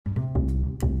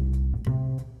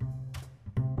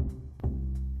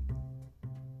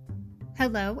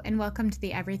Hello, and welcome to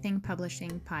the Everything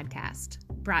Publishing podcast,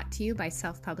 brought to you by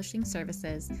Self-Publishing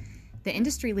Services, the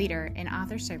industry leader in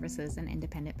author services and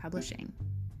independent publishing.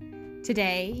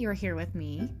 Today, you're here with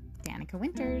me, Danica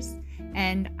Winters,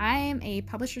 and I am a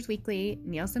Publishers Weekly,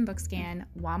 Nielsen Bookscan,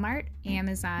 Walmart,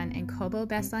 Amazon, and Kobo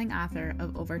bestselling author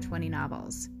of over 20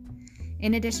 novels.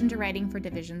 In addition to writing for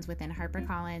divisions within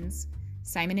HarperCollins,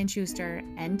 Simon & Schuster,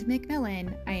 and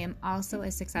Macmillan, I am also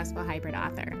a successful hybrid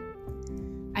author.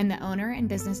 I'm the owner and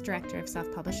business director of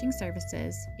Self-Publishing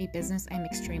Services, a business I'm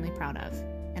extremely proud of.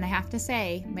 And I have to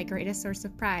say, my greatest source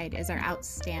of pride is our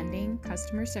outstanding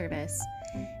customer service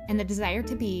and the desire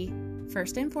to be,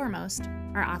 first and foremost,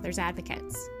 our authors'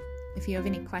 advocates. If you have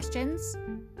any questions,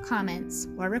 comments,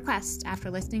 or requests after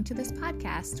listening to this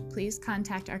podcast, please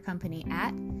contact our company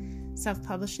at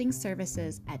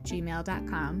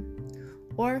selfpublishingservices@gmail.com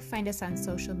or find us on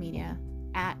social media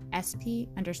at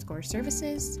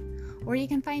SP_services, or you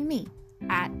can find me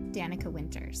at Danica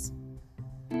Winters.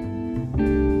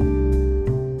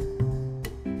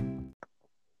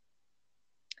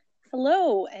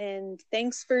 Hello, and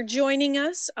thanks for joining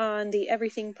us on the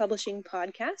Everything Publishing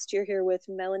podcast. You're here with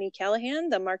Melanie Callahan,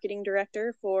 the marketing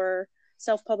director for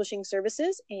Self-Publishing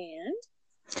Services, and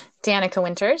Danica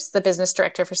Winters, the business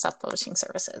director for Self-Publishing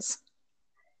Services.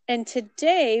 And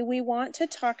today we want to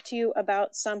talk to you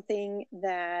about something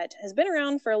that has been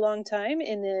around for a long time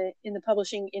in the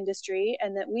publishing industry,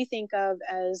 and that we think of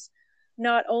as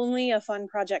not only a fun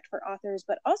project for authors,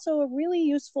 but also a really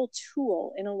useful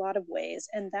tool in a lot of ways,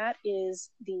 and that is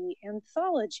the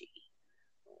anthology.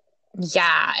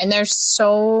 Yeah, and there's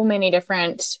so many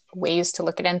different ways to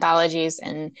look at anthologies,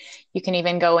 and you can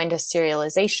even go into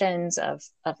serializations of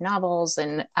novels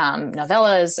and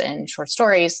novellas and short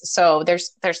stories. So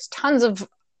there's tons of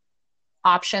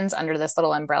options under this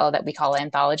little umbrella that we call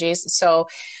anthologies. So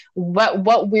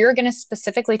what we're going to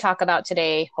specifically talk about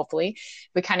today, hopefully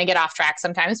we kind of get off track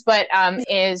sometimes, but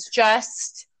is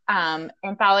just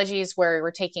anthologies where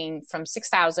we're taking from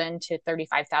 6,000 to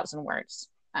 35,000 words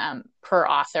per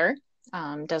author.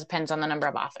 Depends on the number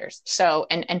of authors. So,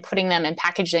 and putting them and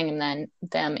packaging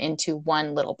them into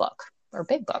one little book or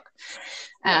big book.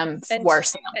 And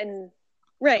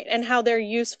how they're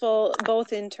useful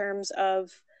both in terms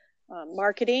of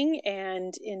marketing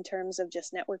and in terms of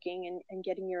just networking and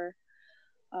getting your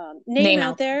name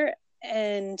out there,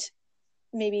 and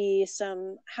maybe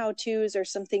some how-tos or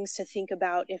some things to think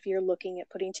about if you're looking at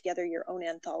putting together your own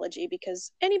anthology,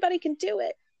 because anybody can do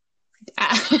it.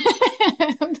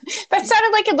 That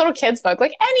sounded like a little kid's book.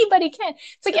 Like anybody can.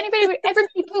 It's like everybody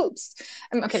poops.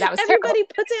 Okay, that was everybody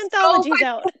terrible. Puts anthologies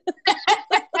out.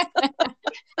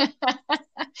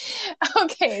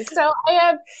 Okay, so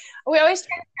we always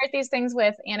try to start these things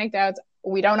with anecdotes.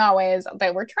 We don't always,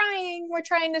 but we're trying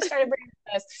to start a bring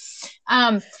this.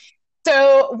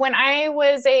 So when I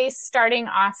was a starting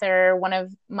author, one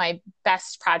of my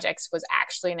best projects was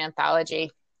actually an anthology.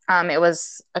 It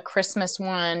was a Christmas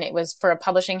one. It was for a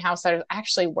publishing house that I was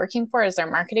actually working for as their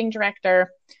marketing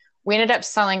director. We ended up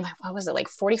selling, what was it, like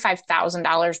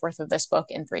 $45,000 worth of this book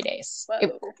in 3 days. Whoa.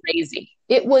 It was crazy.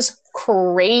 It was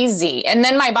crazy. And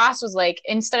then my boss was like,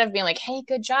 instead of being like, hey,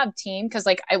 good job, team, because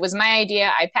like it was my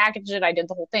idea, I packaged it, I did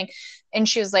the whole thing. And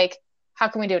she was like, how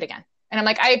can we do it again? And I'm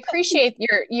like, I appreciate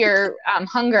your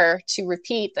hunger to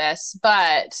repeat this,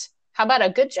 but how about a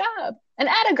good job? An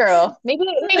atta girl. Maybe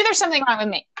there's something wrong with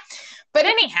me. But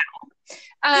anyhow,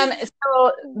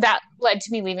 so that led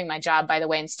to me leaving my job, by the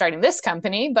way, and starting this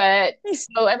company. But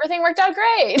so everything worked out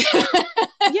great.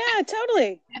 Yeah,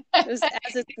 totally. It was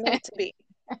as it's meant to be.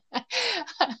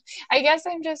 I guess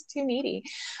I'm just too needy.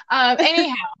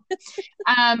 Anyhow,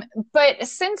 but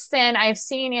since then, I've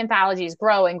seen anthologies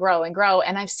grow and grow and grow,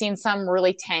 and I've seen some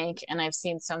really tank, and I've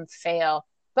seen some fail.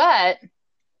 But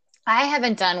I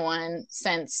haven't done one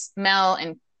since Mel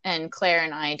and Claire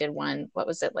and I did one. What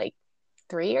was it, like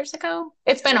 3 years ago?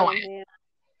 It's been a while. Yeah.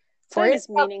 4 years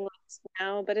meaningless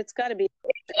now, but it's got to be.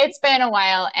 It's been a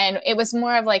while, and it was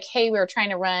more of like, hey, we were trying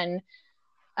to run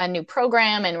a new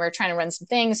program, and we are trying to run some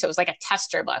things. So it was like a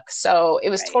tester book. So it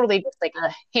was totally just like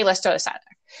hey, let's throw this out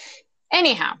there.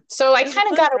 Anyhow, so I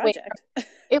kind of got away.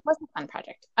 It was a fun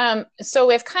project. So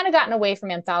we've kind of gotten away from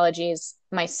anthologies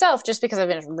myself just because I've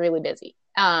been really busy.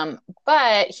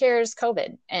 But here's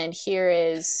COVID, and here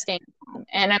is staying home.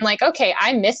 And I'm like, okay,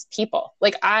 I miss people.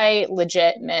 Like I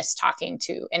legit miss talking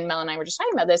to, and Mel and I were just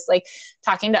talking about this, like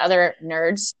talking to other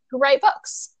nerds who write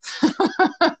books.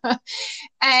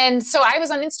 And so I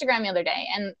was on Instagram the other day,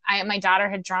 and my daughter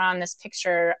had drawn this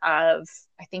picture of,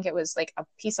 I think it was like a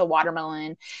piece of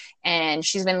watermelon, and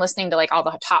she's been listening to like all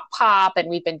the top pop, and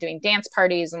we've been doing dance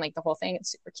parties and like the whole thing.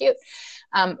 It's super cute.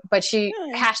 But she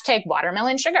hashtag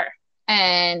watermelon sugar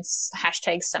and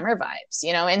hashtag summer vibes,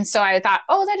 you know? And so I thought,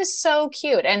 oh, that is so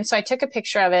cute. And so I took a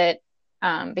picture of it,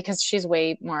 because she's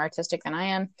way more artistic than I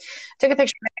am. Took a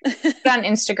picture of it, put it on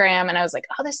Instagram, and I was like,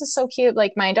 oh, this is so cute.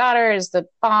 Like, my daughter is the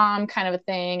bomb kind of a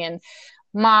thing. And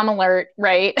mom alert,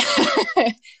 right?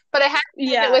 But I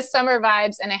hashtagged it with summer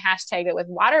vibes, and I hashtagged it with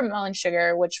watermelon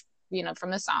sugar, which, you know,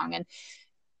 from the song. And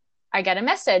I got a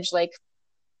message like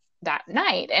that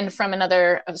night, and from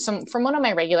one of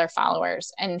my regular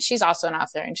followers, and she's also an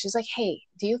author, and she's like, hey,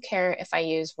 do you care if I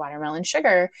use watermelon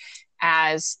sugar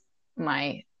as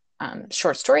my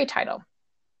short story title?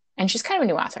 And she's kind of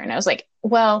a new author. And I was like,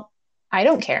 well, I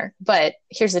don't care, but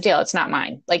here's the deal. It's not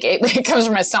mine. Like, it comes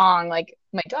from a song like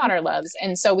my daughter loves.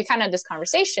 And so we kind of had this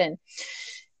conversation,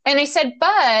 and I said,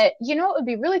 but you know what would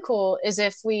be really cool is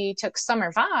if we took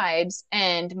summer vibes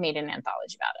and made an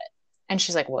anthology about it. And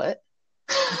she's like, what?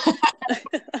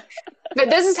 But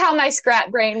this is how my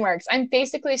Scrat brain works. I'm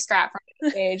basically Scrat from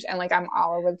the stage, and like I'm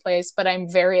all over the place, but I'm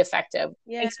very effective.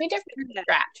 Yeah. It makes me different from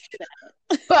Scrat.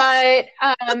 But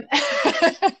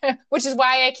which is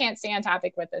why I can't stay on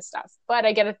topic with this stuff. But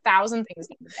I get 1,000 things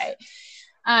in a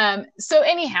day. So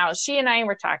anyhow, she and I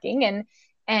were talking,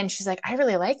 and she's like, I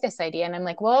really like this idea. And I'm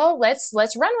like, well, let's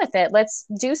run with it. Let's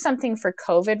do something for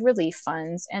COVID relief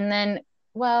funds. And then,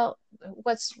 well,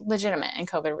 what's legitimate in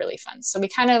COVID relief funds? So we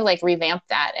kind of like revamped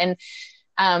that. And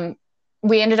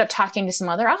we ended up talking to some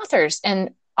other authors. And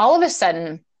all of a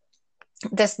sudden,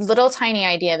 this little tiny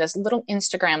idea, this little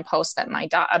Instagram post that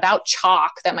about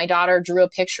chalk that my daughter drew a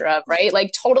picture of, right?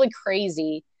 Like totally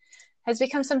crazy, has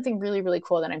become something really, really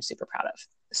cool that I'm super proud of.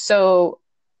 So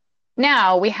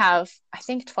now we have, I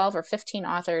think, 12 or 15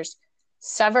 authors,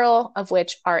 several of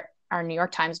which are New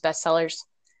York Times bestsellers,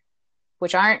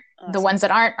 which aren't awesome. The ones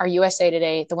that aren't are USA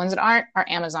Today. The ones that aren't are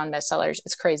Amazon bestsellers.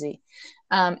 It's crazy.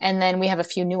 And then we have a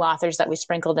few new authors that we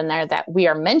sprinkled in there that we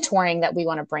are mentoring that we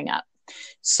want to bring up.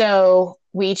 So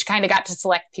we each kind of got to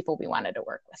select people we wanted to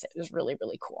work with. It was really,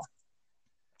 really cool.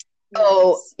 Nice.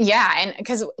 Oh, yeah. And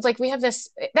because like we have this,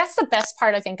 that's the best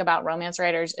part I think about romance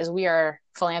writers is we are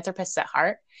philanthropists at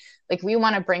heart. Like we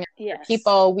want to bring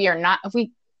people. We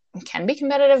can be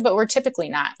competitive, but we're typically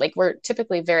not. Like we're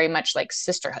typically very much like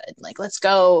sisterhood. Like let's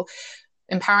go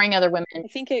empowering other women. I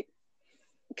think it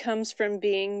comes from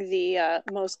being the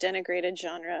most denigrated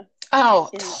genre. Oh,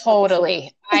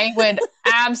 totally. I would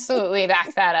absolutely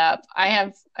back that up. I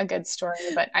have a good story,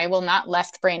 but I will not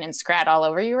left brain and Scrat all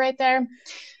over you right there.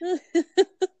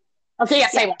 Okay,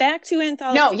 yes, I will. Back to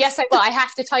anthology. No, yes, I will. I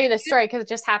have to tell you this story because it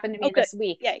just happened to me this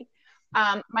week. Yay.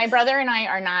 My brother and I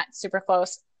are not super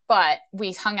close, but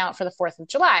we hung out for the 4th of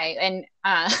July. And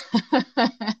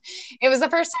it was the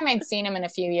first time I'd seen him in a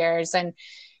few years. And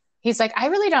he's like, I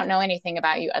really don't know anything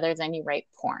about you other than you write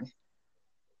porn.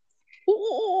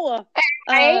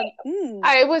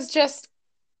 I was just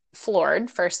floored,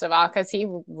 first of all, because he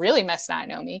really must not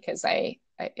know me because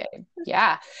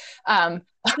yeah. Like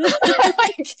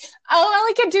all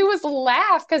I could do was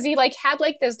laugh because he like had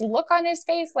like this look on his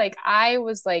face like I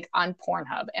was like on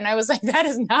Pornhub, and I was like, that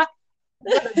is not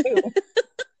what I do.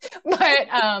 But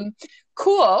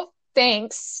cool,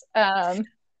 thanks. I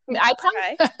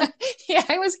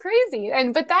it was crazy,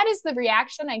 but that is the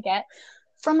reaction I get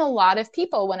from a lot of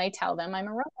people when I tell them I'm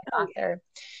a romance author.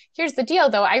 Here's the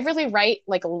deal, though. I really write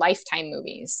like Lifetime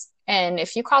movies. And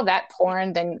if you call that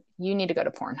porn, then you need to go to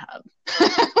Pornhub.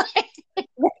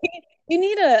 You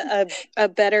need a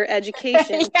better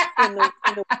education in the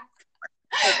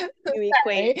to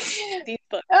equate these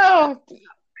books. Oh,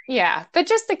 yeah. But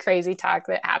just the crazy talk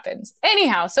that happens.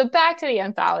 Anyhow, so back to the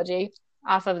anthology.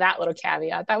 Off of that little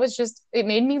caveat, that was just, it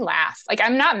made me laugh. Like,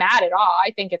 I'm not mad at all. I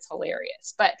think it's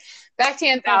hilarious. But back to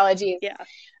anthologies.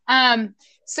 Yeah.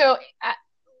 So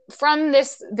from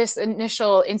this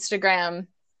initial Instagram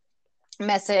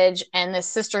message and this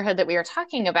sisterhood that we were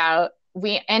talking about,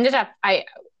 we ended up,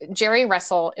 Jerry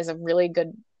Russell is a really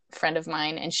good friend of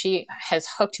mine, and she has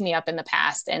hooked me up in the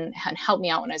past and helped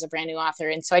me out when I was a brand new author.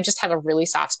 And so I just have a really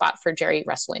soft spot for Jerry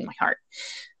Russell in my heart.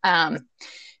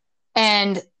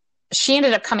 And she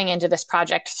ended up coming into this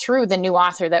project through the new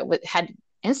author that had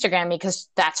Instagram me because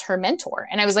that's her mentor.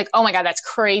 And I was like, oh my God, that's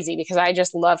crazy because I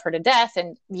just love her to death.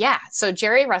 And yeah, so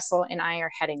Jerry Russell and I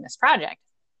are heading this project.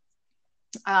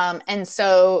 And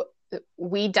so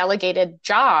we delegated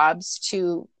jobs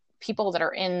to people that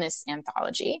are in this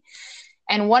anthology.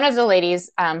 And one of the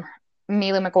ladies,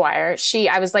 Mila McGuire,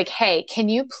 I was like, hey, can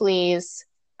you please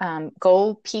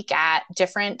go peek at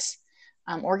different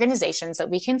organizations that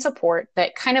we can support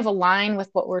that kind of align with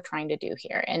what we're trying to do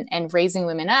here, and raising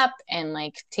women up, and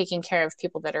like taking care of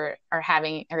people that are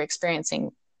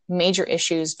experiencing major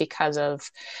issues because of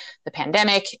the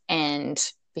pandemic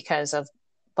and because of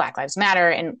Black Lives Matter,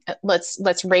 and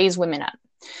let's raise women up.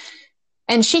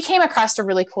 And she came across a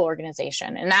really cool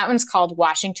organization, and that one's called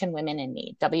Washington Women in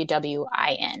Need,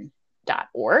 WWIN.org.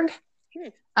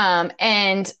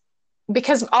 And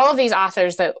because all of these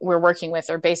authors that we're working with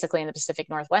are basically in the Pacific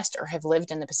Northwest or have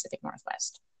lived in the Pacific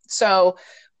Northwest. So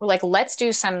we're like, let's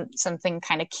do something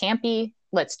kind of campy.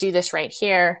 Let's do this right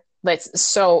here.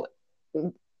 So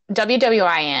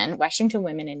WWIN, Washington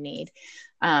Women in Need,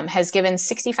 has given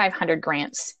 6,500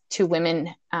 grants to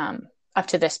women up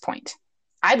to this point.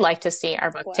 I'd like to see our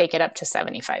book take it up to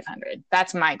 7,500.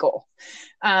 That's my goal.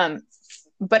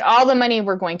 But all the money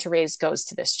we're going to raise goes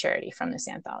to this charity from this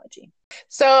anthology.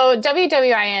 So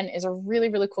WWIN is a really,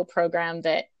 really cool program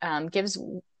that gives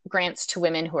grants to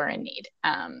women who are in need.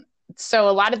 So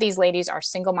a lot of these ladies are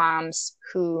single moms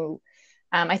who,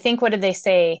 I think, what did they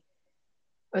say?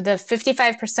 The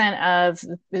 55% of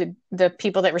the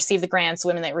people that receive the grants,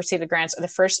 women that receive the grants, are the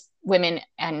first women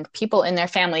and people in their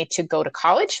family to go to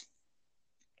college.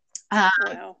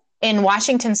 Wow. In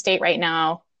Washington state right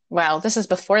now, well, this is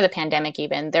before the pandemic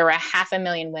even, there were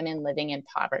 500,000 women living in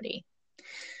poverty.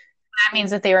 That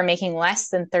means that they were making less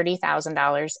than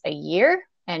 $30,000 a year,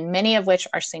 and many of which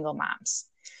are single moms.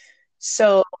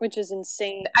 So, which is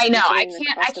insane. I know. I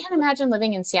can't imagine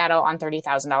living in Seattle on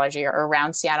 $30,000 a year, or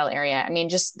around Seattle area. I mean,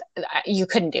 just, you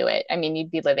couldn't do it. I mean,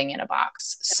 you'd be living in a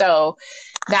box. So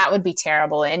that would be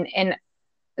terrible. And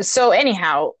so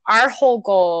anyhow, our whole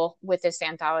goal with this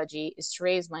anthology is to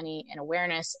raise money and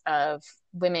awareness of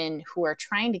women who are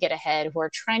trying to get ahead, who are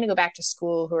trying to go back to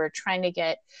school, who are trying to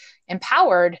get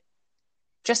empowered,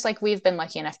 just like we've been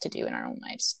lucky enough to do in our own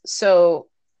lives. So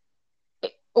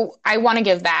I want to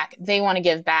give back. They want to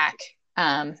give back.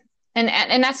 And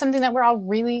that's something that we're all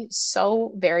really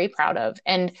so very proud of.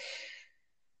 And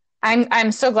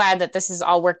I'm so glad that this has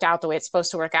all worked out the way it's supposed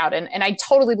to work out. And I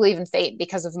totally believe in fate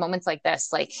because of moments like this.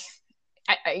 Like,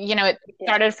 it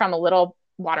started from a little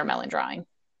watermelon drawing,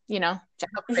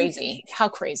 how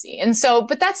crazy. And so,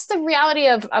 but that's the reality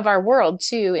of our world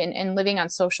too. And living on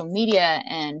social media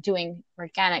and doing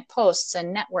organic posts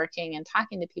and networking and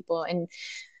talking to people. And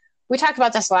we talk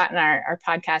about this a lot in our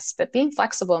podcasts, but being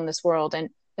flexible in this world and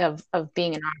of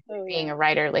being an author, being a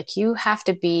writer, like, you have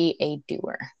to be a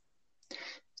doer.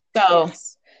 So,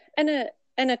 yes. And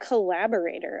a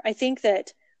collaborator. I think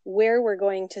that where we're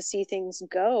going to see things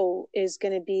go is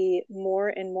going to be more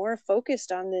and more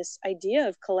focused on this idea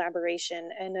of collaboration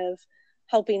and of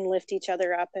helping lift each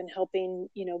other up and helping,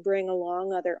 bring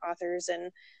along other authors.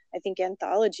 And I think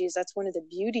anthologies, that's one of the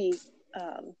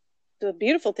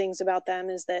beautiful things about them,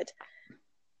 is that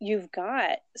you've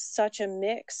got such a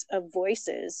mix of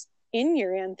voices in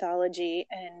your anthology.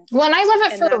 And I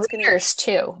love it for the readers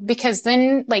too, because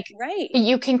then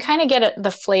you can kind of get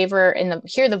the flavor and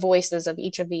hear the voices of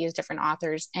each of these different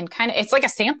authors, and kind of, it's like a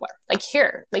sampler,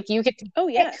 you get to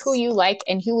pick who you like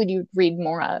and who would you read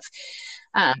more of.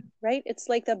 Right. It's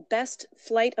like the best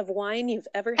flight of wine you've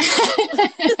ever had.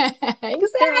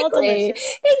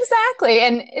 Exactly.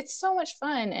 And it's so much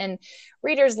fun, and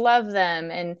readers love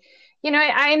them. And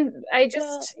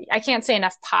I can't say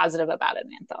enough positive about an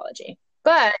anthology.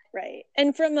 But right.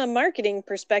 And from a marketing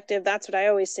perspective, that's what I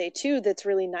always say too, that's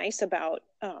really nice about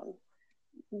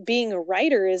being a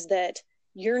writer, is that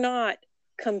you're not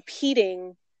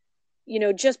competing.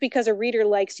 Just because a reader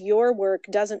likes your work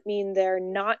doesn't mean they're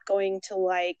not going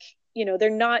to they're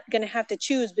not going to have to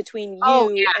choose between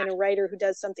you and a writer who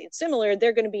does something similar.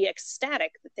 They're going to be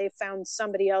ecstatic that they found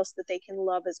somebody else that they can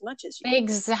love as much as you.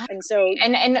 Exactly. And so,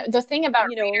 and the thing about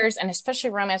readers, and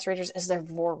especially romance readers, is they're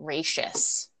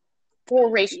voracious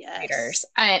readers.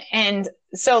 And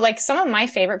so, some of my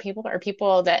favorite people are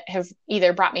people that have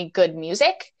either brought me good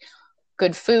music,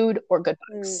 good food, or good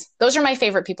books. Those are my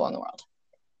favorite people in the world.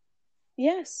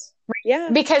 Yes. Yeah.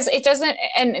 Because it doesn't,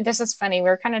 and this is funny, we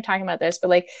were kind of talking about this,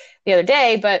 but the other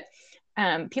day, but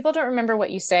people don't remember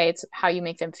what you say, it's how you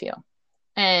make them feel.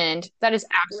 And that is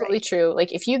absolutely true.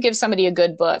 If you give somebody a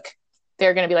good book,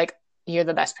 they're going to be like, you're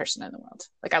the best person in the world.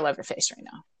 I love your face right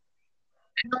now.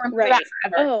 I don't remember that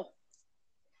forever. Oh,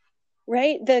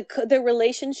 right. The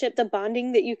relationship, the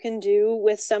bonding that you can do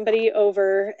with somebody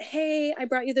over, hey, I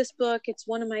brought you this book. It's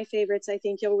one of my favorites. I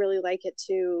think you'll really like it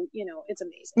too. It's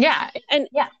amazing. Yeah.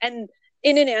 And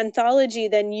in an anthology,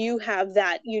 then you have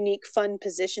that unique, fun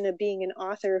position of being an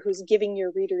author who's giving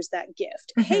your readers that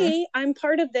gift. Mm-hmm. Hey, I'm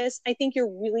part of this. I think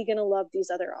you're really going to love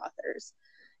these other authors.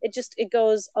 it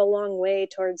goes a long way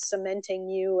towards cementing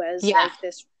you as like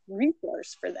this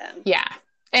resource for them. Yeah.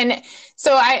 And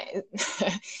so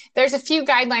there's a few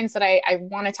guidelines that I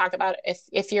want to talk about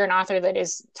if you're an author that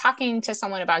is talking to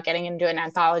someone about getting into an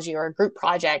anthology or a group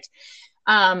project.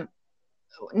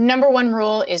 Number one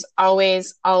rule is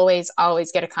always, always,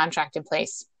 always get a contract in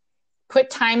place. Put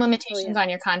time limitations on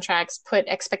your contracts, put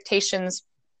expectations,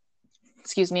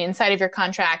 inside of your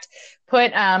contract,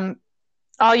 put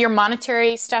all your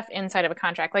monetary stuff inside of a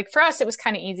contract. Like for us, it was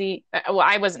kind of easy. Well,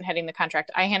 I wasn't heading the contract.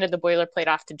 I handed the boilerplate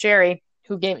off to Jerry,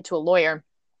 who gave it to a lawyer.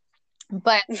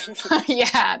 But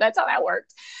yeah, that's how that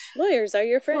worked. Lawyers are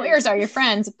your friends. Lawyers are your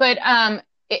friends. But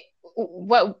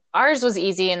what ours was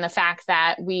easy in the fact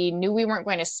that we knew we weren't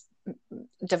going to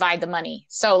divide the money.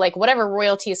 So like whatever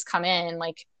royalties come in,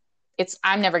 like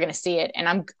I'm never going to see it.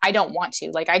 And I don't want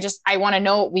to, like, I want to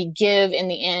know what we give in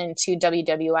the end to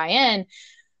WWIN.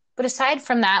 But aside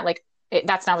from that, like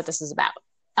that's not what this is about.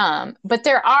 But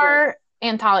there are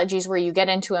anthologies where you get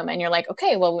into them and you're like,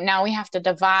 okay, well now we have to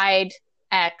divide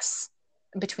X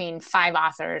between 5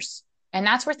 authors. And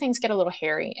that's where things get a little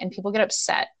hairy and people get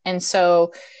upset. And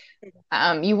so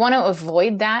you want to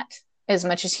avoid that as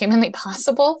much as humanly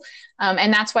possible.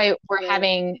 And that's why we're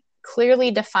having clearly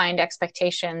defined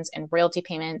expectations and royalty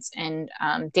payments and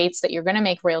dates that you're going to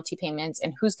make royalty payments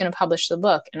and who's going to publish the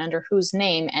book and under whose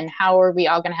name and how are we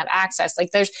all going to have access.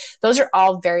 Like those are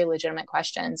all very legitimate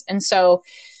questions. And so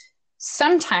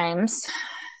sometimes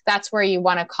that's where you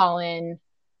want to call in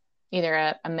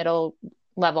either a middle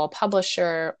level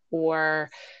publisher or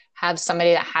have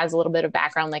somebody that has a little bit of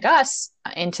background like us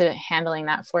into handling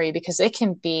that for you, because it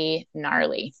can be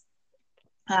gnarly.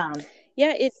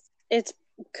 It's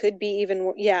could be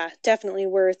even, definitely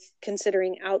worth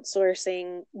considering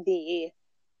outsourcing the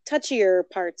touchier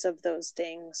parts of those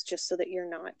things just so that you're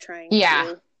not trying to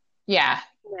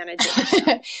manage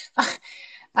it.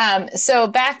 So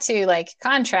back to like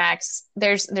contracts,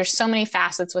 there's so many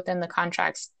facets within the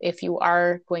contracts. If you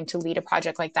are going to lead a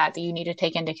project like that you need to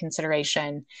take into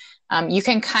consideration. You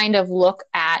can kind of look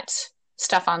at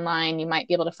stuff online. You might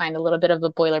be able to find a little bit of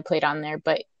a boilerplate on there,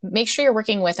 but make sure you're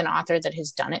working with an author that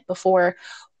has done it before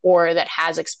or that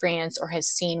has experience or has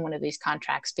seen one of these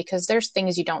contracts, because there's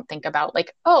things you don't think about,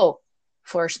 like,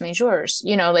 force majeures,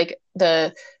 like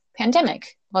the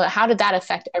pandemic. Well, how did that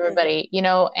affect everybody,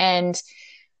 and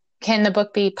can the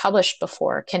book be published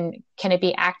before? Can it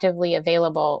be actively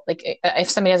available? Like if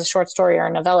somebody has a short story or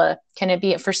a novella, can it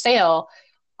be for sale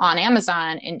on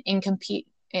Amazon and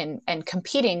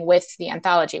competing with the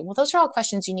anthology? Well, those are all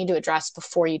questions you need to address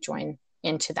before you join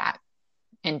into that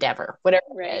endeavor,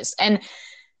 whatever it is. And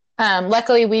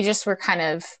luckily we just we're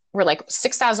like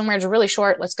 6,000 words are really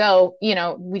short. Let's go.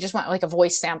 We just want like a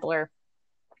voice sampler,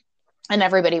 and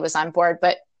everybody was on board,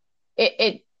 but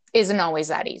it isn't always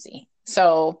that easy.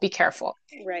 So be careful.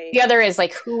 Right. The other is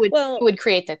like who would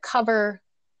create the cover,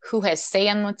 who has say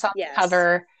on what's on the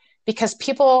cover, because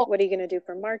people, what are you going to do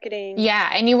for marketing? Yeah.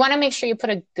 And you want to make sure you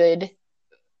put a good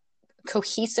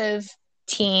cohesive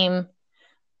team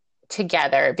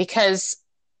together, because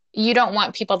you don't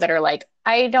want people that are like,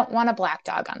 I don't want a black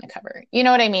dog on the cover. You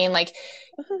know what I mean? Like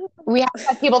we have to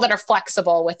have people that are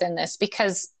flexible within this,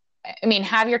 because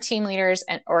have your team leaders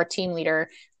or a team leader,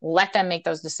 let them make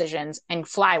those decisions and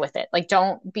fly with it. Like,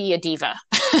 don't be a diva.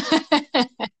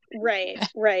 Right.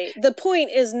 The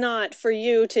point is not for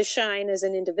you to shine as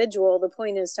an individual. The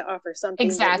point is to offer something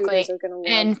exactly that readers are going to love,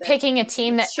 and picking a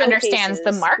team that understands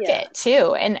the market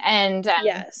too. And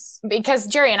yes, because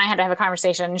Jerry and I had to have a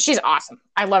conversation. She's awesome.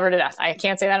 I love her to death. I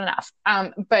can't say that enough.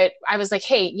 But I was like,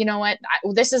 hey, you know what?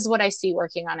 This is what I see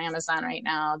working on Amazon right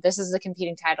now. This is the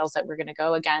competing titles that we're going to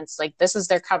go against. Like, this is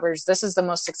their covers. This is the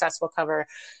most successful cover.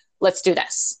 Let's do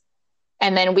this.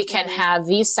 And then we can have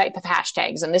these type of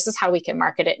hashtags, and this is how we can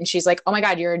market it. And she's like, oh my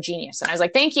God, you're a genius. And I was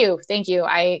like, thank you.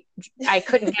 I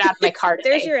couldn't get out of my car today.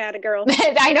 There's your atta girl.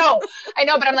 I know,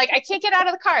 but I'm like, I can't get out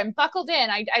of the car. I'm buckled in.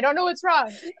 I don't know what's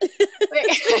wrong.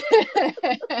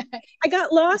 I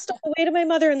got lost on the way to my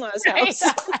mother-in-law's house.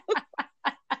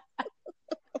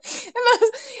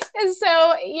 And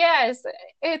so, yes,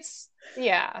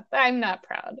 I'm not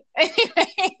proud.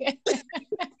 Anyway.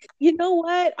 You know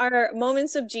what? Our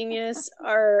moments of genius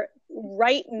are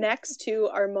right next to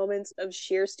our moments of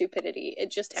sheer stupidity. It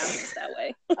just happens that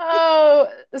way.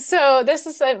 So this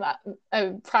is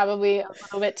probably a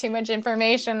little bit too much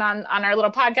information on our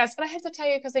little podcast, but I have to tell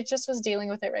you, because I just was dealing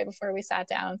with it right before we sat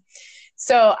down.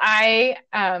 So I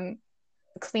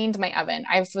cleaned my oven.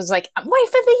 I was like, wife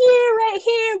of the year right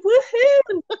here.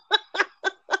 Woohoo.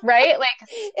 Right? Like,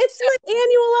 it's my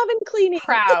annual oven cleaning.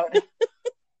 Proud.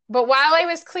 But while I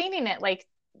was cleaning it, like,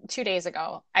 2 days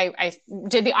ago. I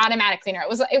did the automatic cleaner.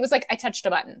 It was like I touched a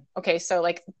button. Okay, so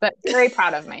like, but very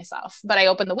proud of myself. But I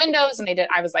opened the windows and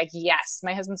I was like, yes,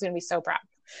 my husband's gonna be so proud.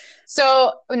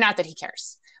 So not that he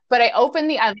cares, but I opened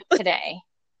the oven today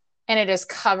and it is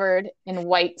covered in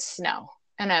white snow.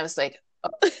 And I was like,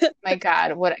 oh my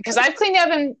God, what? Because I've cleaned the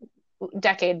oven a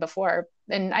decade before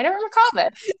and I don't recall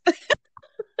this.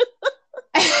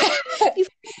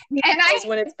 And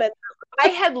when it's been I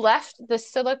had left the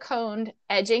siliconed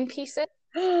edging pieces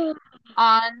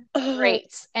on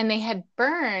grates and they had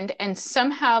burned and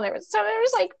somehow there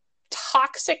was like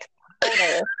toxic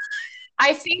odor.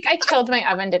 I think I killed my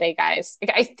oven today, guys.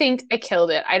 Like, I think I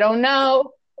killed it. I don't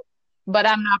know, but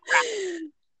I'm not proud.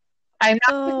 I'm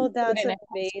not. Oh, that's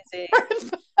amazing.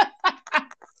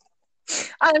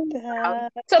 I'm proud.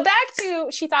 So back to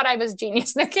she thought I was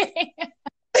genius. No kidding.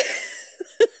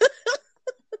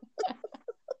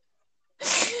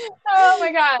 Oh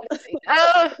my God.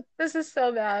 Oh, this is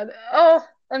so bad. Oh,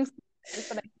 I'm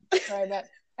sorry, but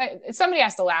somebody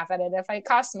has to laugh at it. If it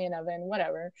costs me an oven,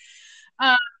 whatever.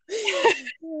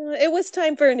 It was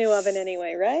time for a new oven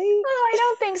anyway, right? Oh, I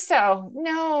don't think so.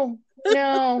 No,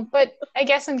 but I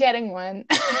guess I'm getting one.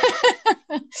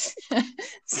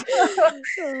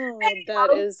 That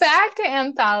is back to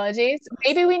anthologies.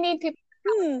 Maybe we need people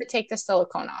to take the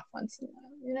silicone off once in a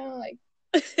while. You know, like,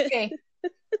 okay,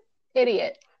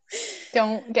 idiot.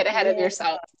 Don't get ahead of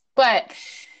yourself. But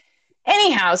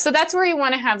anyhow, so that's where you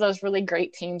want to have those really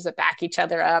great teams that back each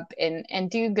other up and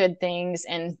do good things.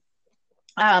 And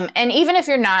even if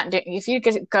you're not, if you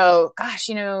could go, gosh,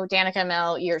 Danica,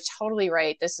 Mel, you're totally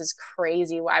right. This is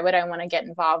crazy. Why would I want to get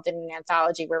involved in an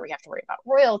anthology where we have to worry about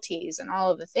royalties and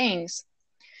all of the things?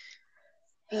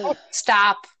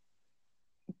 Stop.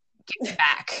 Give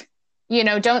back.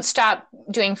 Don't stop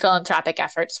doing philanthropic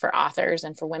efforts for authors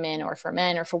and for women or for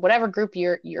men or for whatever group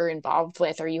you're involved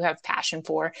with or you have passion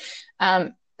for.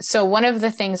 So one of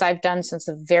the things I've done since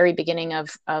the very beginning of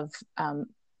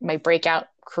my breakout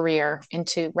career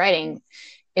into writing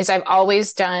is I've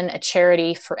always done a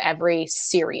charity for every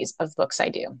series of books I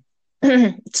do.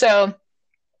 So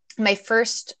my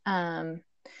first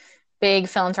big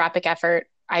philanthropic effort,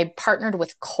 I partnered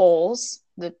with Kohl's,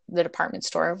 the department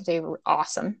store. They were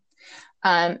awesome.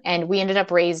 And we ended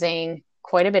up raising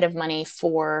quite a bit of money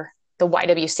for the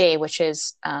YWCA, which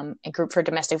is a group for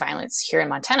domestic violence here in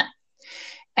Montana.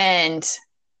 And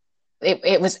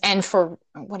it was, and for,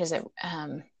 what is it?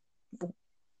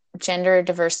 Gender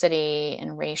diversity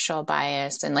and racial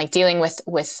bias and like dealing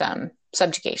with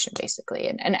subjugation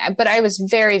basically. But I was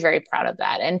very, very proud of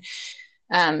that.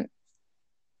 And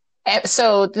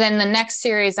so then the next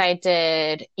series I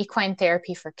did equine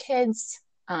therapy for kids.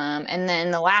 And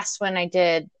then the last one I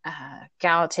did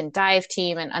Gallatin dive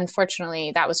team. And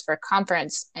unfortunately that was for a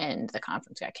conference and the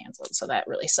conference got canceled. So that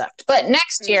really sucked. But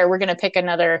next year we're going to pick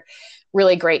another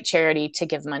really great charity to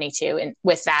give money to and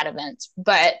with that event.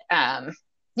 But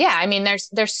yeah, I mean,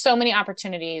 there's so many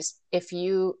opportunities.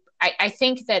 I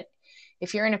think that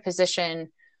if you're in a position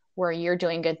where you're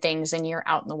doing good things and you're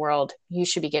out in the world, you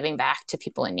should be giving back to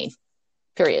people in need,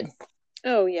 period.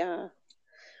 Oh yeah.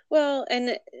 Well,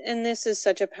 and this is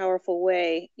such a powerful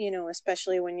way,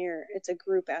 especially when it's a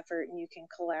group effort and you can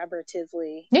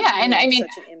collaboratively and I mean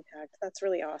such an impact. That's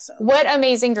really awesome. What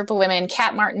amazing group of women.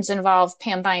 Kat Martin's involved,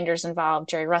 Pam Binder's involved,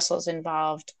 Jerry Russell's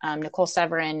involved, Nicole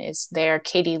Severin is there,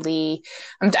 Katie Lee.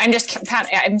 I'm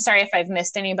sorry if I've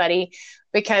missed anybody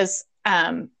because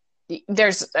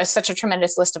there's such a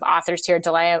tremendous list of authors here.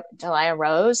 Dahlia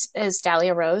Rose is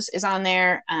on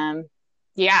there.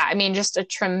 Yeah, I mean, just a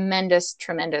tremendous,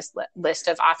 tremendous list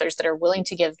of authors that are willing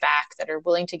to give back, that are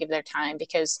willing to give their time,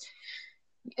 because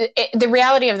the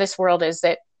reality of this world is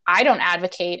that I don't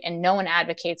advocate and no one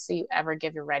advocates that you ever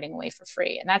give your writing away for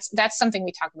free. And that's something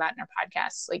we talk about in our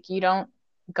podcasts. Like, you don't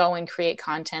go and create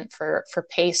content for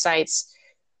pay sites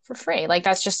for free. Like,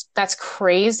 that's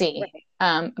crazy.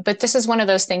 Right. But this is one of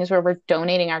those things where we're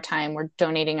donating our time, we're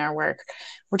donating our work,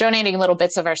 we're donating little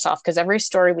bits of ourselves, because every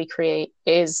story we create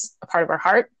is a part of our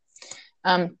heart.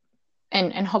 And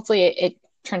hopefully it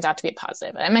turns out to be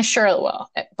positive. I'm sure it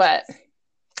will, but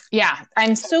yeah,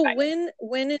 I'm so excited.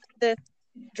 When is this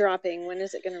dropping? When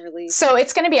is it going to release? So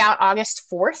it's going to be out August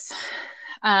 4th.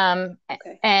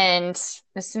 Okay. And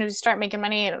as soon as we start making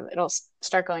money, it'll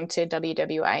start going to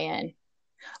WWIN.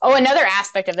 Oh, another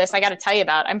aspect of this I got to tell you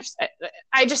about. I'm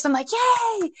like,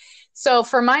 yay! So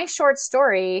for my short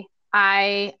story,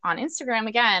 on Instagram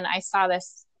again, I saw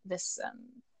this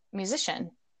musician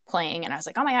playing, and I was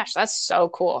like, oh my gosh, that's so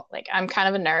cool. Like, I'm kind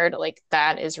of a nerd. Like,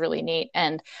 that is really neat.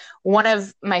 And one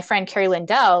of my friend Carrie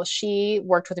Lindell, she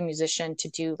worked with a musician to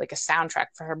do like a soundtrack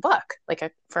for her book,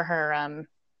 for her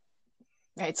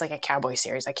It's like a cowboy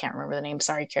series. I can't remember the name.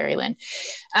 Sorry, Carrie Lynn.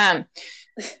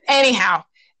 Anyhow,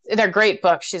 they're great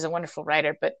books. She's a wonderful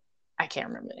writer, but I can't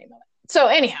remember the name of it. So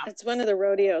anyhow, it's one of the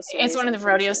rodeo series. It's one of the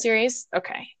rodeo series.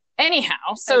 Okay.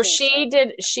 Anyhow, so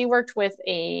she worked with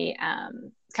a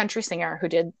country singer who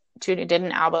did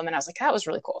an album, and I was like, that was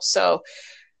really cool. So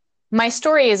my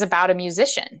story is about a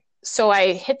musician. So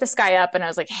I hit this guy up and I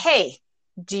was like, hey,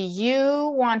 do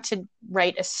you want to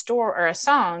write a story or a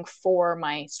song for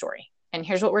my story? And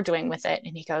here's what we're doing with it.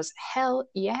 And he goes, hell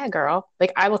yeah, girl.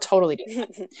 Like, I will totally do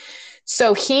that.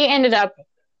 So he ended up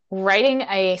writing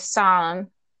a song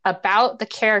about the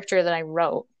character that I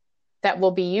wrote that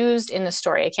will be used in the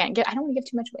story. I don't want to give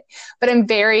too much away, but I'm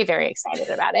very, very excited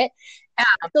about it.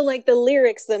 So like the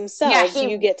lyrics themselves,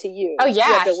 you get to use. Oh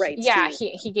yeah. The rights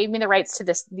he gave me the rights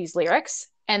to these lyrics.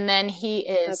 And then he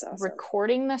is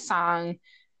recording the song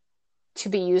to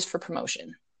be used for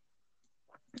promotion.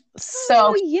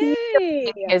 So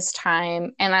yay! His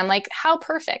time, and I'm like, how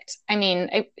perfect. I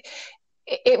mean,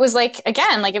 it was like,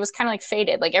 again, like it was kind of like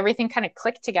fated, like everything kind of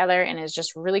clicked together and is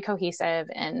just really cohesive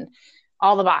and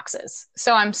all the boxes.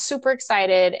 So I'm super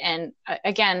excited. And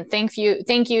again, thank you.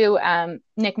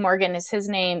 Nick Morgan is his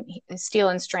name, Steel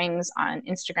and Strings on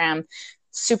Instagram.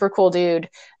 Super cool dude,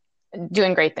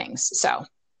 doing great things. So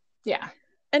yeah.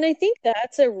 And I think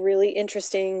that's a really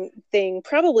interesting thing,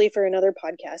 probably for another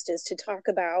podcast, is to talk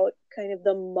about kind of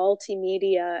the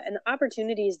multimedia and the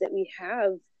opportunities that we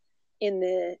have in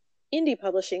the indie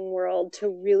publishing world to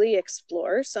really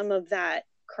explore some of that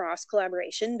cross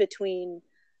collaboration between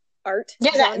art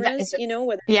genres,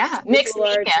 whether mixed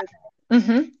media.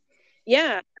 Mm-hmm.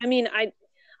 Yeah, I mean,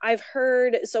 I've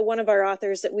heard, so one of our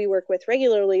authors that we work with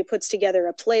regularly puts together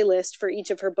a playlist for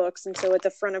each of her books. And so at the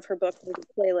front of her book, there's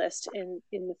a playlist in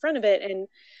the front of it. And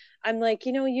I'm like,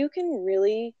 you can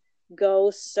really go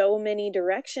so many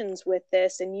directions with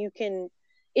this. And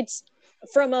it's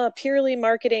from a purely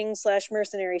marketing /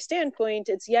 mercenary standpoint,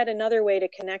 it's yet another way to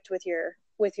connect with your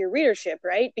readership,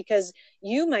 right? Because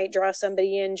you might draw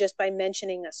somebody in just by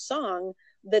mentioning a song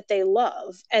that they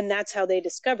love, and that's how they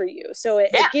discover you. So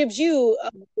it gives you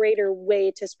a greater way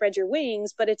to spread your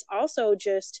wings, but it's also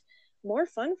just more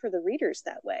fun for the readers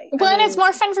that way. Well, and it's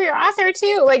more fun for your author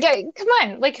too. Like, come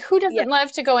on, like who doesn't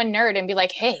love to go and nerd and be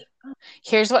like, hey,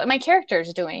 here's what my character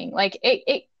is doing. Like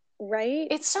it right.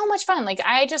 It's so much fun. Like,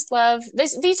 I just love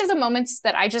this. These are the moments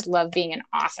that I just love being an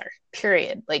author,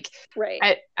 period. Like,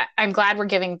 right. I'm glad we're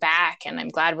giving back, and I'm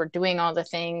glad we're doing all the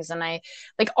things. And I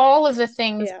like all of the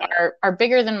things are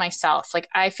bigger than myself. Like,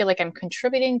 I feel like I'm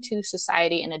contributing to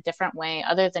society in a different way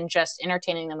other than just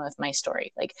entertaining them with my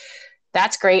story. Like,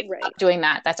 that's great. Right. Doing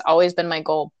that. That's always been my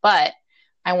goal, but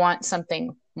I want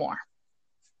something more.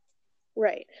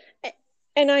 Right.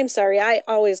 And I'm sorry, I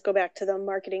always go back to the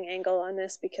marketing angle on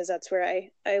this because that's where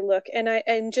I look. And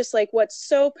I'm just like, what's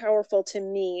so powerful to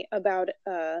me about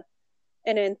an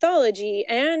anthology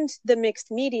and the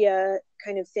mixed media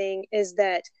kind of thing is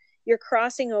that you're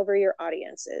crossing over your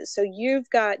audiences. So you've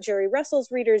got Jerry Russell's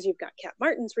readers, you've got Kat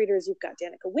Martin's readers, you've got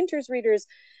Danica Winter's readers,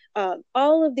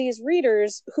 all of these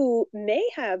readers who may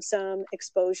have some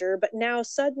exposure, but now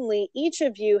suddenly each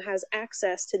of you has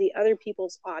access to the other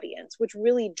people's audience, which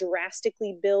really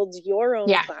drastically builds your own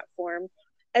platform,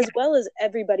 as well as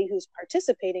everybody who's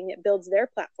participating. It builds their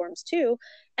platforms too.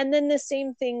 And then the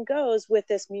same thing goes with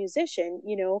this musician.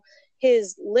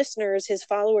 His listeners, his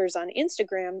followers on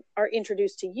Instagram are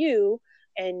introduced to you,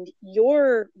 and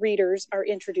your readers are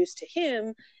introduced to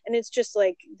him. And it's just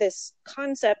like this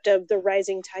concept of the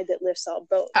rising tide that lifts all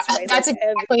boats. Right? That's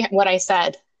exactly what I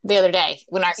said the other day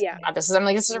when I was talking about this. I'm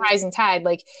like, this is a rising tide.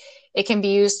 Like, it can be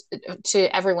used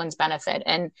to everyone's benefit.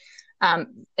 And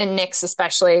Nick's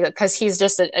especially, because he's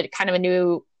just a kind of a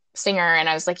new singer. And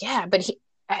I was like, yeah, but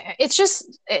it's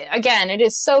just, again, it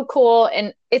is so cool.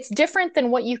 And it's different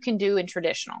than what you can do in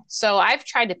traditional. So I've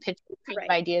tried to pitch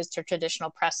ideas to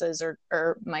traditional presses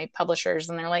or my publishers,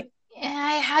 and they're like,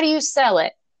 yeah, how do you sell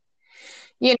it?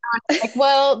 Like,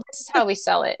 well, this is how we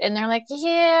sell it. And they're like,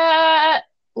 yeah,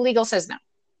 legal says no.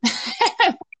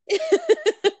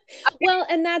 Well,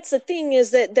 and that's the thing,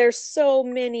 is that there's so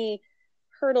many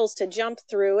hurdles to jump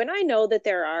through. And I know that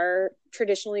there are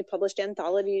traditionally published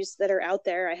anthologies that are out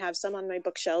there. I have some on my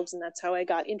bookshelves, and that's how I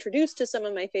got introduced to some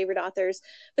of my favorite authors.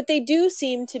 But they do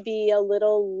seem to be a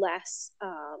little less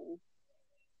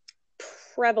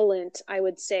prevalent, I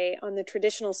would say, on the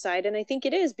traditional side. And I think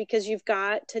it is because you've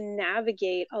got to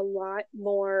navigate a lot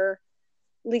more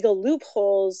legal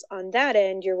loopholes on that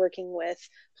end. You're working with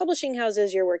publishing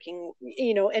houses, you're working,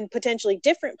 and potentially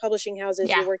different publishing houses,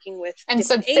 Yeah. you're working with And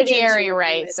different subsidiary agents,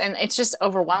 rights, and it's just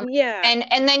overwhelming. Yeah.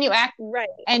 And then you act Right.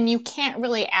 and you can't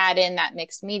really add in that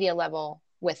mixed media level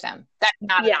with them. That's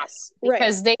not Yes. enough,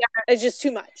 because they are, It's just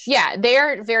too much. yeah, they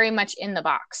are very much in the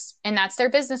box, and that's their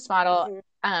business model.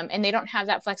 And they don't have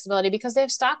that flexibility because they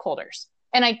have stockholders.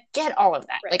 And I get all of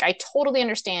that. Right. Like, I totally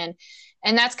understand.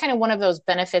 And that's kind of one of those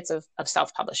benefits of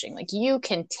self-publishing. Like, you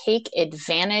can take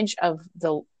advantage of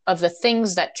the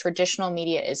things that traditional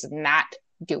media is not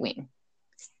doing.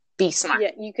 Be smart.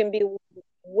 Yeah, you can be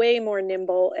way more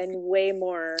nimble and way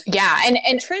more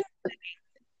and trend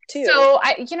too. So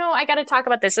I got to talk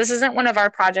about this. This isn't one of our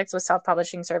projects with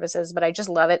self-publishing services, but I just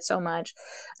love it so much.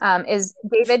 Is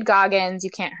David Goggins' You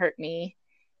Can't Hurt Me,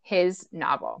 his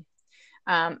novel.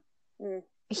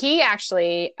 He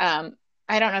actually,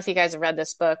 I don't know if you guys have read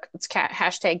this book. It's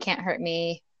hashtag Can't Hurt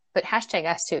Me, but hashtag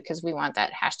us too, because we want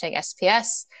that hashtag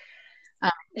SPS.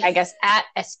 I guess at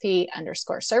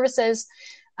SP_services.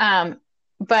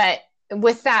 But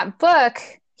with that book,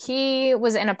 he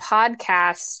was in a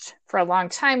podcast for a long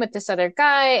time with this other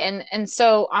guy. And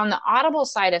so on the Audible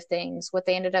side of things, what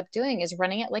they ended up doing is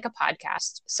running it like a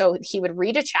podcast. So he would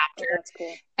read a chapter, that's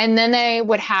cool. And then they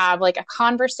would have like a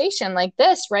conversation like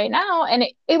this right now. And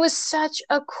it was such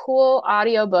a cool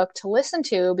audiobook to listen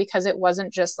to, because it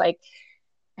wasn't just like,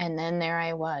 and then there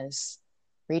I was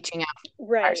reaching out.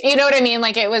 Right. You know what I mean?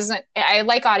 Like, it wasn't, I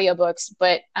like audiobooks,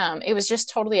 but it was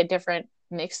just totally a different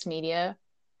mixed media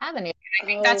avenue. I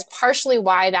think that's partially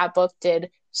why that book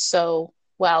did so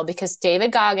well, because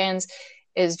David Goggins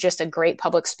is just a great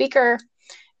public speaker,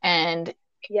 and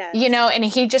and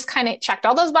he just kind of checked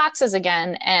all those boxes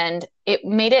again, and it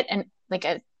made it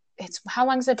it's how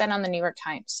long has it been on the New York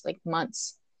Times? Like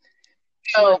months.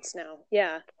 Months now.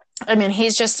 Yeah. I mean,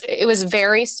 it was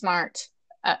very smart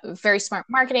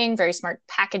marketing, very smart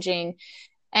packaging,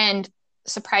 and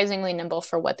surprisingly nimble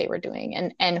for what they were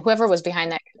doing. And whoever was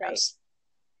behind that. Right.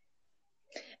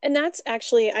 And that's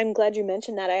actually, I'm glad you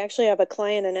mentioned that. I actually have a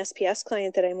client, an SPS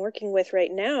client that I'm working with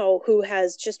right now, who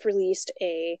has just released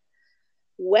a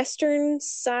Western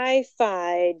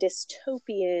sci-fi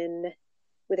dystopian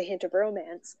with a hint of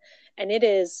romance. And it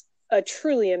is a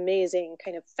truly amazing,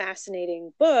 kind of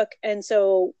fascinating book. And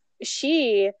so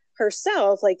she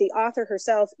herself, like the author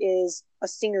herself, is a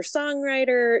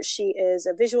singer-songwriter. She is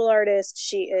a visual artist.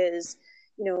 She is,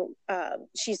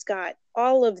 she's got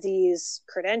all of these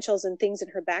credentials and things in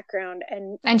her background,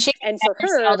 and for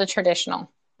her, all the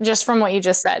traditional. Just from what you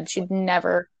just said, she'd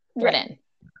never get in.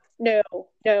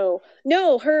 No.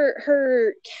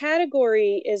 Her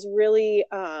category is really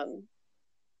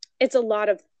it's a lot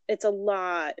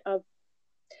of.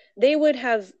 They would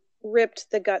have ripped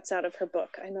the guts out of her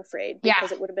book, I'm afraid,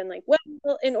 because it would have been like, well,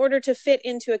 in order to fit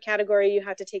into a category, you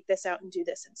have to take this out and do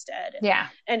this instead.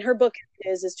 And her book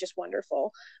is just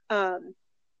wonderful.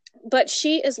 But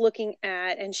she is looking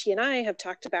at, and she and I have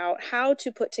talked about how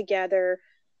to put together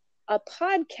a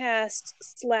podcast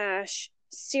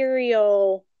 /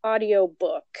 serial audio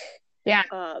book.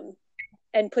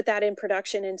 And put that in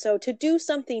production. And so to do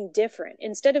something different,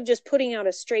 instead of just putting out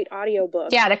a straight audio book.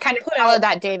 To kind of follow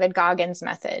that David Goggins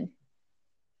method.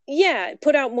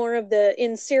 Put out more of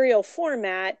in serial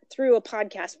format through a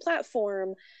podcast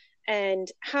platform,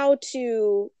 and how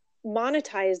to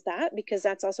monetize that, because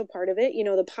that's also part of it.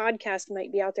 The podcast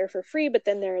might be out there for free, but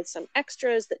then there is some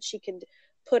extras that she could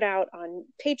put out on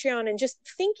Patreon, and just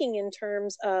thinking in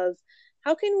terms of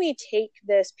how can we take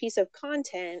this piece of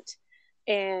content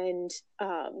and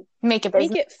make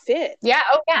it fit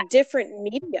different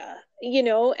media,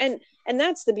 and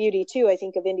that's the beauty too, I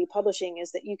think, of indie publishing,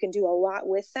 is that you can do a lot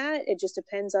with that. It just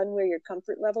depends on where your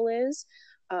comfort level is.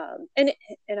 And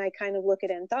I kind of look at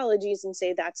anthologies and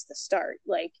say that's the start.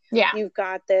 Like, you've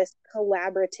got this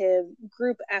collaborative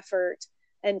group effort,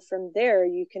 and from there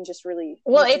you can just really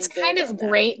it's kind of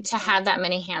great to have that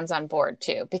many hands on board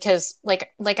too, because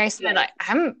like I said,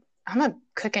 I'm a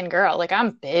cooking girl. Like,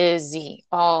 I'm busy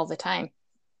all the time,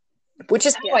 which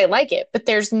is how I like it. But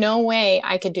there's no way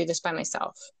I could do this by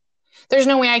myself. There's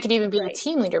no way I could even be a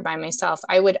team leader by myself.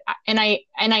 I would, and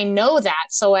I know that.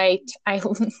 So I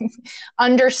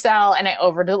undersell and I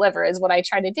over deliver is what I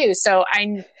try to do. So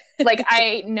I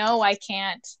know I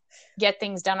can't get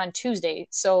things done on Tuesday.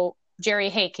 So Jerry,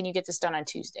 hey, can you get this done on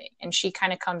Tuesday? And she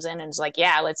kind of comes in and is like,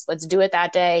 yeah, let's do it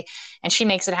that day. And she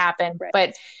makes it happen.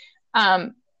 But,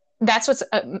 that's what's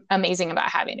amazing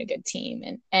about having a good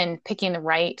team, and picking the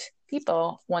right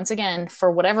people, once again,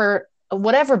 for whatever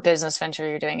business venture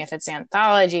you're doing, if it's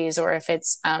anthologies or if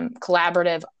it's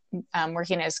collaborative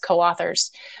working as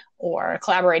co-authors or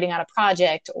collaborating on a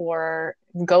project or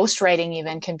ghostwriting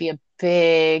even can be a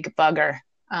big bugger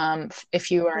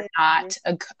if you are not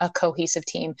a cohesive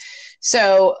team.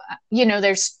 So,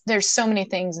 there's so many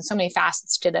things and so many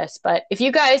facets to this, but if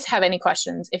you guys have any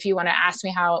questions, if you want to ask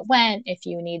me how it went, if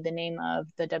you need the name of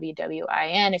the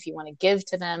WWIN, if you want to give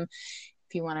to them,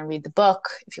 if you want to read the book,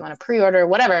 if you want to pre-order,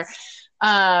 whatever.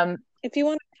 If you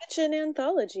want to pitch an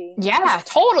anthology. Yeah,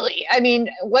 totally. I mean,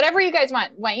 whatever you guys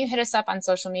want, why don't you hit us up on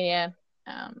social media?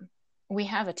 We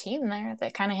have a team there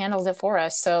that kind of handles it for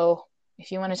us. So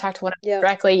if you want to talk to one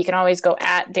directly, you can always go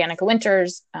at Danica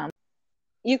Winters.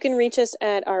 You can reach us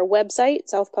at our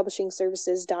website,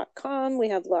 selfpublishingservices.com. We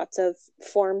have lots of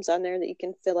forms on there that you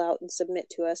can fill out and submit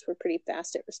to us. We're pretty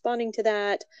fast at responding to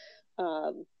that.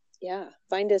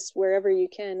 Find us wherever you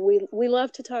can. We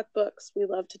love to talk books. We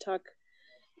love to talk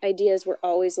ideas. We're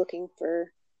always looking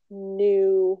for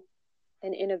new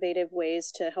and innovative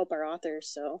ways to help our authors.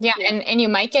 So and you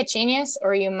might get genius,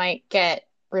 or you might get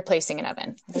replacing an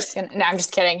oven. I'm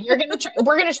just kidding. We're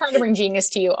gonna try to bring genius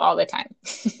to you all the time.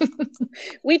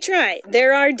 We try.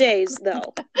 There are days,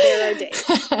 though. There are days.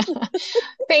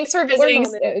 Thanks for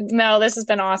visiting. No, this has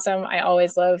been awesome. I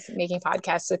always love making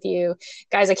podcasts with you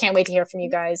guys. I can't wait to hear from you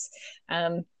guys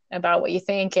about what you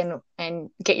think and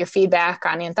get your feedback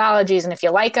on anthologies. And if you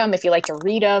like them, if you like to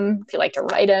read them, if you like to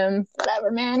write them,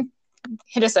 whatever, man,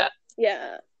 hit us up.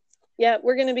 Yeah,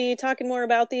 we're going to be talking more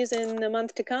about these in the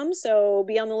month to come, so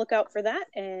be on the lookout for that.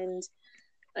 And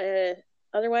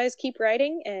otherwise, keep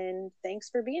writing, and thanks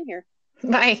for being here.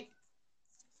 Bye.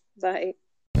 Bye.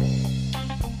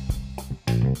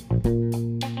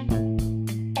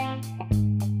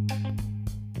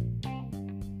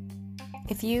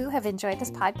 If you have enjoyed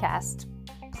this podcast,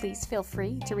 please feel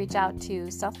free to reach out to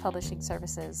Self-Publishing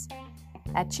Services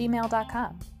at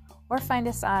gmail.com. or find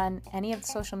us on any of the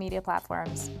social media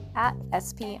platforms at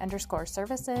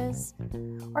SP_services,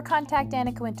 or contact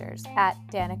Danica Winters at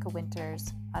Danica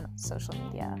Winters on social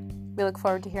media. We look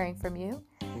forward to hearing from you,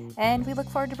 and we look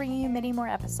forward to bringing you many more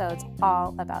episodes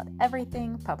all about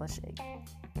everything publishing.